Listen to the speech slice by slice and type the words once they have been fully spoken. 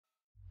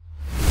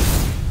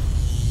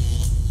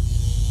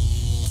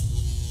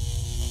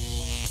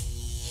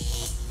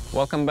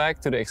Welcome back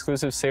to the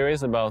exclusive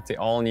series about the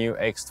all-new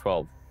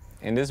X12.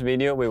 In this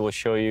video we will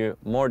show you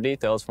more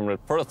details from the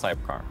prototype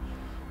car.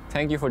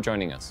 Thank you for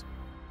joining us.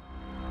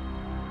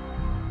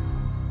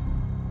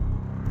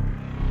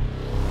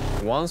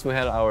 Once we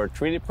had our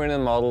 3D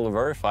printed model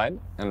verified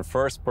and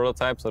first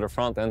prototypes of the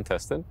front end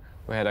tested,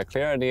 we had a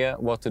clear idea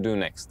what to do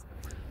next.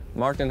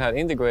 Martin had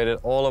integrated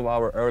all of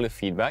our early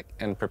feedback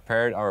and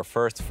prepared our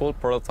first full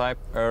prototype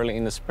early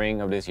in the spring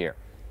of this year.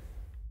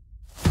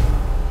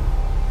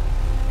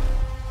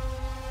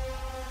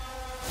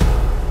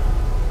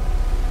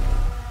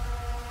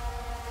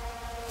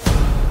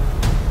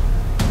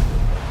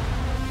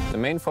 The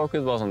main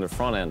focus was on the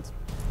front end.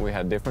 We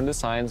had different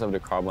designs of the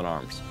carbon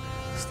arms,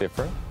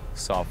 stiffer,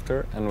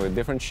 softer, and with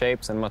different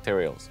shapes and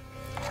materials.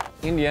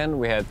 In the end,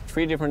 we had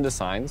 3 different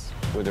designs,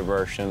 with the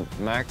version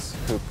Max,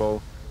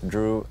 Hupo,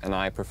 Drew, and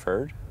I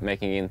preferred,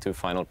 making it into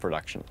final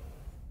production.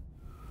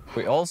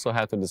 We also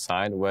had to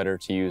decide whether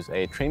to use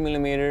a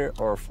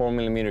 3mm or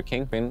 4mm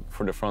kingpin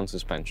for the front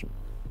suspension.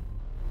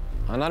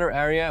 Another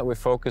area we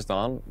focused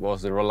on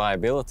was the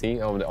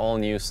reliability of the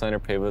all-new center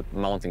pivot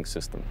mounting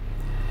system.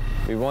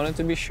 We wanted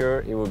to be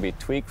sure it would be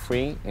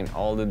tweak-free in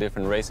all the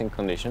different racing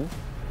conditions,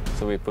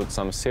 so we put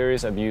some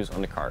serious abuse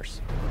on the cars.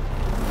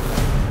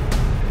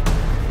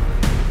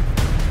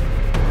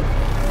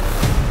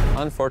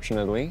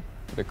 Unfortunately,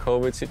 the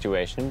COVID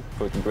situation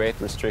put great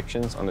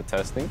restrictions on the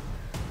testing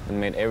and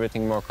made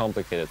everything more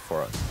complicated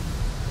for us.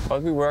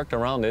 But we worked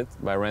around it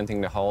by renting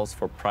the halls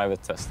for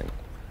private testing.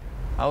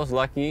 I was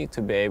lucky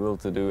to be able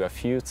to do a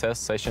few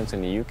test sessions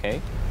in the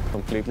UK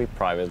completely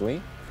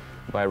privately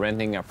by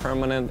renting a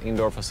permanent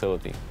indoor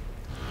facility.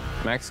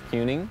 Max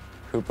Kuning,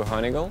 Cooper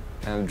Honeygall,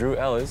 and Drew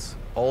Ellis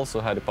also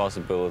had the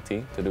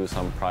possibility to do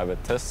some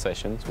private test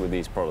sessions with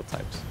these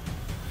prototypes.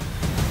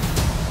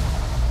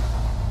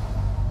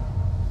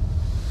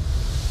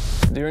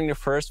 During the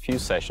first few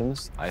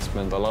sessions, I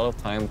spent a lot of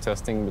time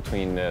testing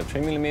between the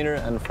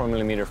 3mm and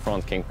 4mm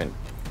front kingpin.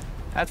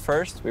 At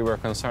first, we were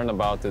concerned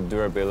about the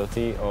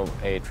durability of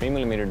a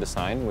 3mm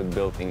design with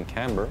built-in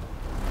camber,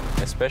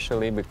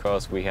 especially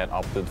because we had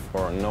opted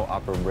for no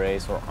upper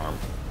brace or arm.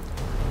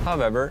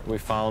 However, we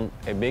found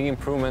a big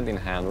improvement in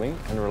handling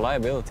and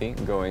reliability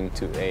going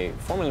to a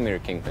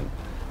 4mm kingpin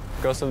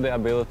because of the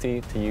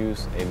ability to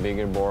use a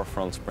bigger bore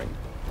front spring.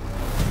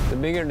 The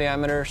bigger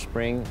diameter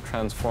spring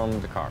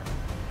transformed the car,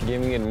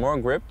 giving it more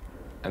grip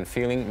and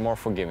feeling more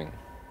forgiving.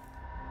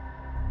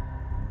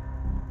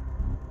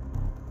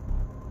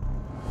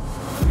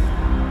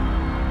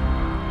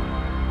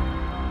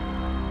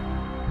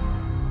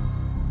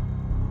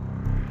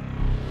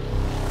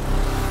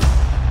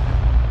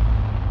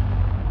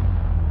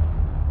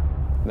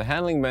 The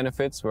handling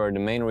benefits were the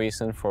main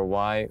reason for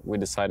why we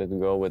decided to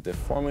go with the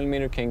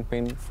 4mm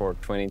kingpin for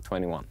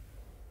 2021.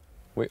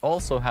 We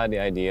also had the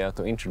idea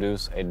to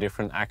introduce a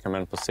different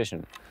Ackerman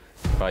position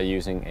by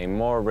using a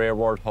more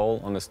rearward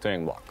hole on the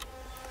steering block.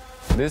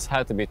 This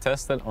had to be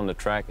tested on the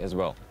track as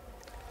well,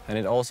 and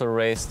it also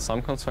raised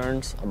some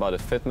concerns about the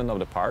fitment of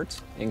the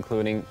parts,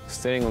 including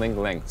steering link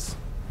lengths.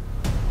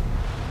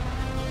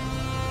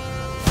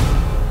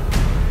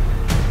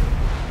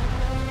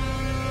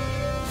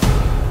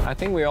 I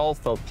think we all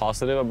felt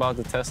positive about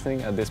the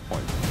testing at this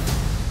point.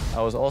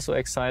 I was also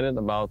excited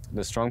about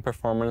the strong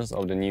performance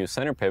of the new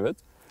center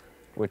pivot,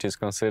 which is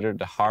considered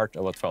the heart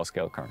of a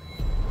 12-scale car.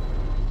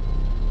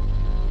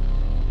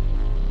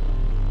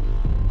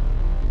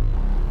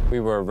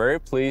 We were very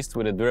pleased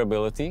with the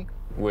durability,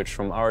 which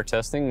from our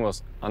testing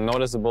was a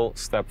noticeable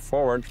step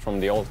forward from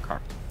the old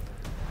car.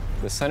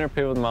 The center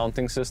pivot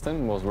mounting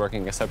system was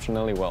working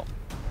exceptionally well.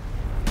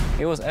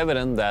 It was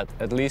evident that,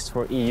 at least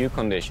for EU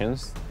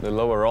conditions, the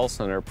lower roll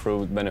center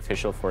proved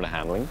beneficial for the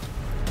handling.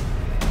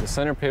 The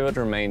center pivot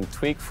remained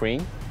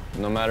tweak-free,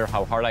 no matter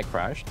how hard I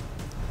crashed,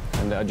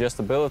 and the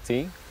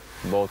adjustability,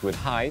 both with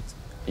height,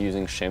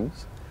 using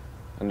shims,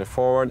 and the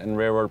forward and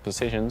rearward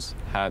positions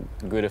had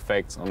good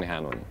effects on the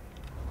handling.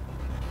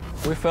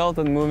 We felt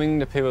that moving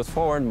the pivot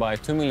forward by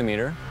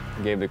 2mm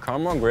gave the car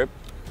more grip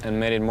and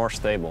made it more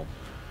stable,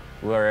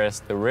 whereas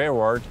the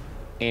rearward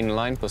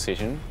in-line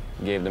position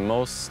gave the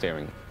most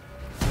steering.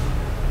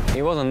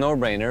 It was a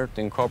no-brainer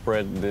to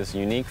incorporate this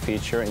unique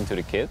feature into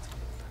the kit,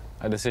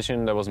 a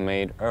decision that was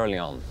made early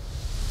on.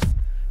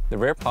 The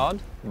rear pod,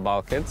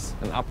 bulkheads,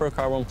 and upper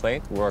carbon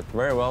plate worked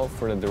very well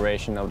for the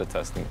duration of the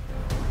testing,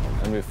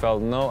 and we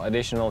felt no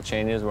additional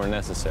changes were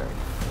necessary.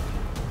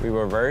 We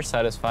were very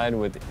satisfied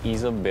with the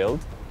ease of build,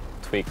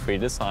 tweak-free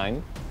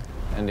design,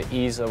 and the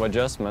ease of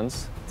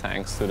adjustments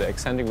thanks to the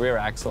eccentric rear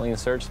axle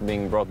inserts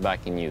being brought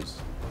back in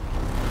use.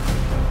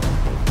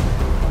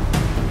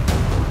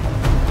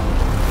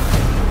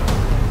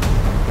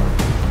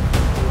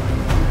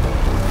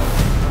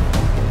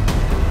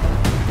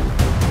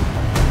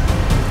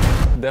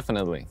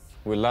 Definitely.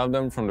 We loved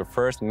them from the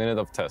first minute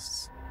of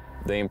tests.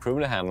 They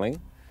improved the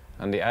handling,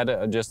 and the added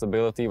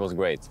adjustability was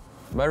great.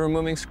 By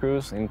removing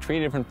screws in 3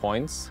 different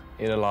points,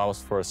 it allows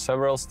for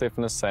several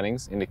stiffness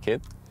settings in the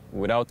kit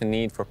without the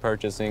need for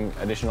purchasing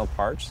additional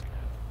parts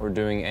or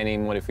doing any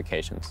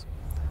modifications.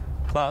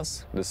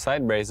 Plus, the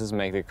side braces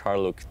make the car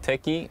look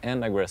techy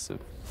and aggressive.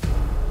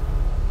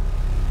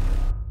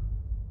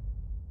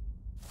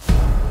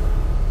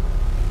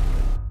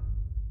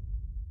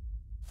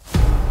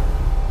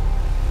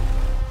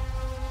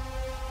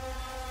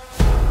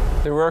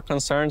 There were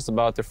concerns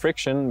about the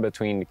friction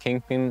between the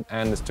kingpin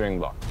and the steering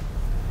block.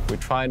 We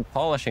tried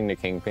polishing the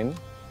kingpin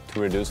to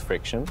reduce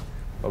friction,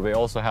 but we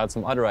also had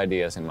some other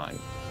ideas in mind.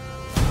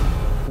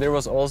 There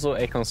was also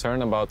a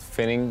concern about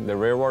fitting the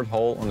rearward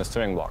hole on the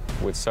steering block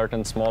with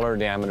certain smaller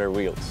diameter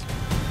wheels.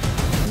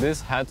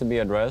 This had to be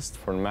addressed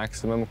for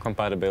maximum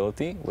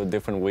compatibility with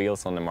different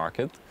wheels on the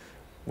market,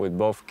 with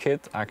both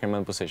kit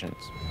Ackerman positions.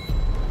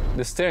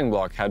 The steering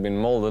block had been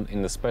molded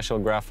in the special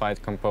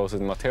graphite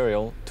composite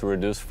material to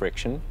reduce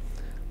friction,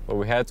 but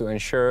we had to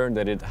ensure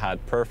that it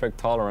had perfect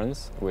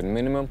tolerance with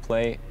minimum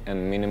play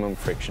and minimum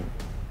friction.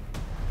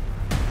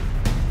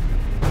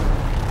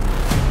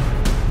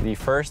 The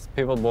first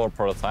pivot bore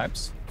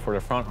prototypes for the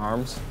front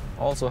arms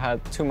also had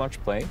too much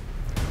play,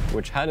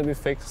 which had to be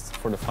fixed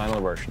for the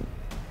final version.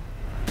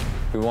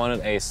 We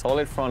wanted a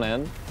solid front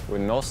end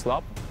with no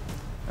slop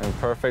and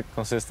perfect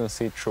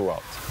consistency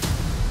throughout.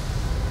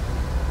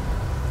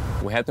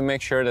 We had to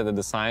make sure that the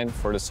design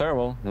for the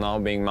servo, now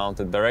being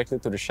mounted directly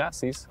to the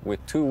chassis with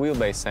 2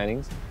 wheelbase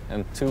settings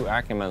and 2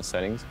 Ackerman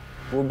settings,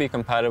 will be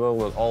compatible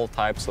with all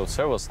types of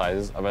servo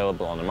sizes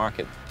available on the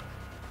market.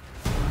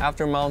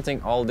 After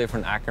mounting all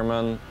different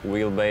Ackerman,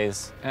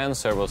 wheelbase and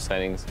servo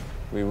settings,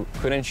 we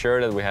could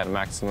ensure that we had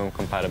maximum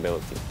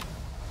compatibility.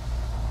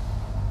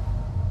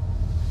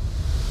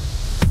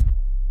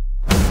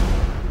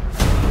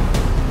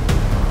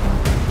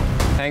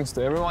 Thanks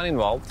to everyone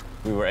involved,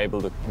 we were able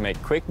to make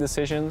quick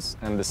decisions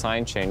and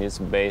design changes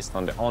based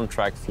on the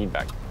on-track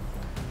feedback.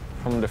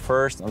 From the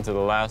first until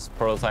the last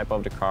prototype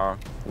of the car,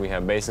 we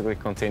have basically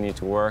continued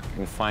to work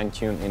and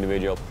fine-tune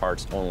individual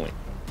parts only.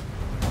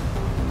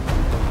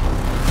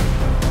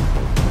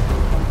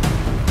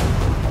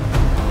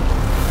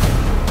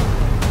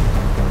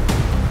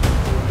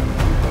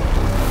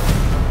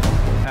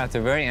 At the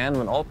very end,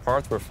 when all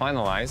parts were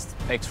finalized,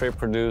 X-Ray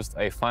produced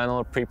a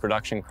final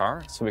pre-production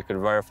car so we could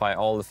verify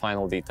all the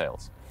final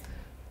details.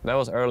 That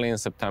was early in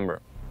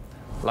September.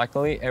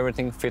 Luckily,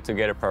 everything fit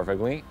together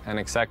perfectly and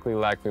exactly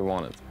like we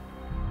wanted.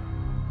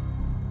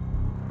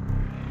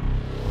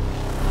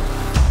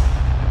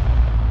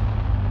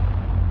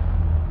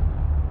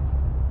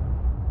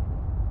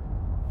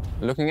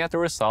 Looking at the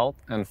result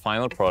and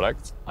final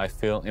product, I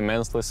feel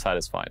immensely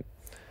satisfied.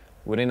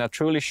 Within a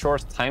truly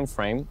short time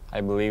frame,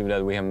 I believe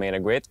that we have made a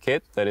great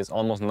kit that is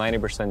almost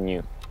 90%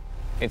 new.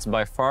 It's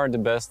by far the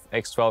best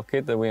X12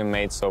 kit that we have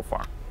made so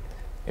far.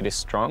 It is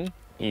strong,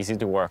 easy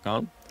to work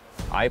on,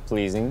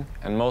 eye-pleasing,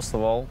 and most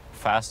of all,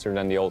 faster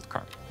than the old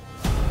car.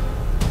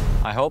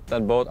 I hope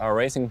that both our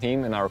racing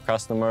team and our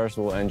customers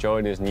will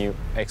enjoy this new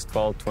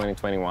X12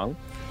 2021,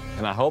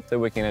 and I hope that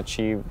we can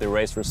achieve the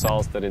race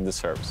results that it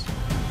deserves.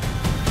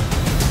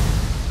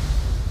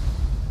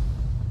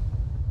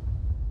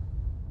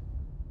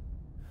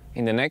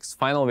 In the next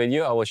final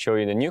video, I will show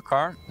you the new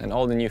car and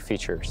all the new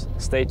features.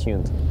 Stay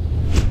tuned.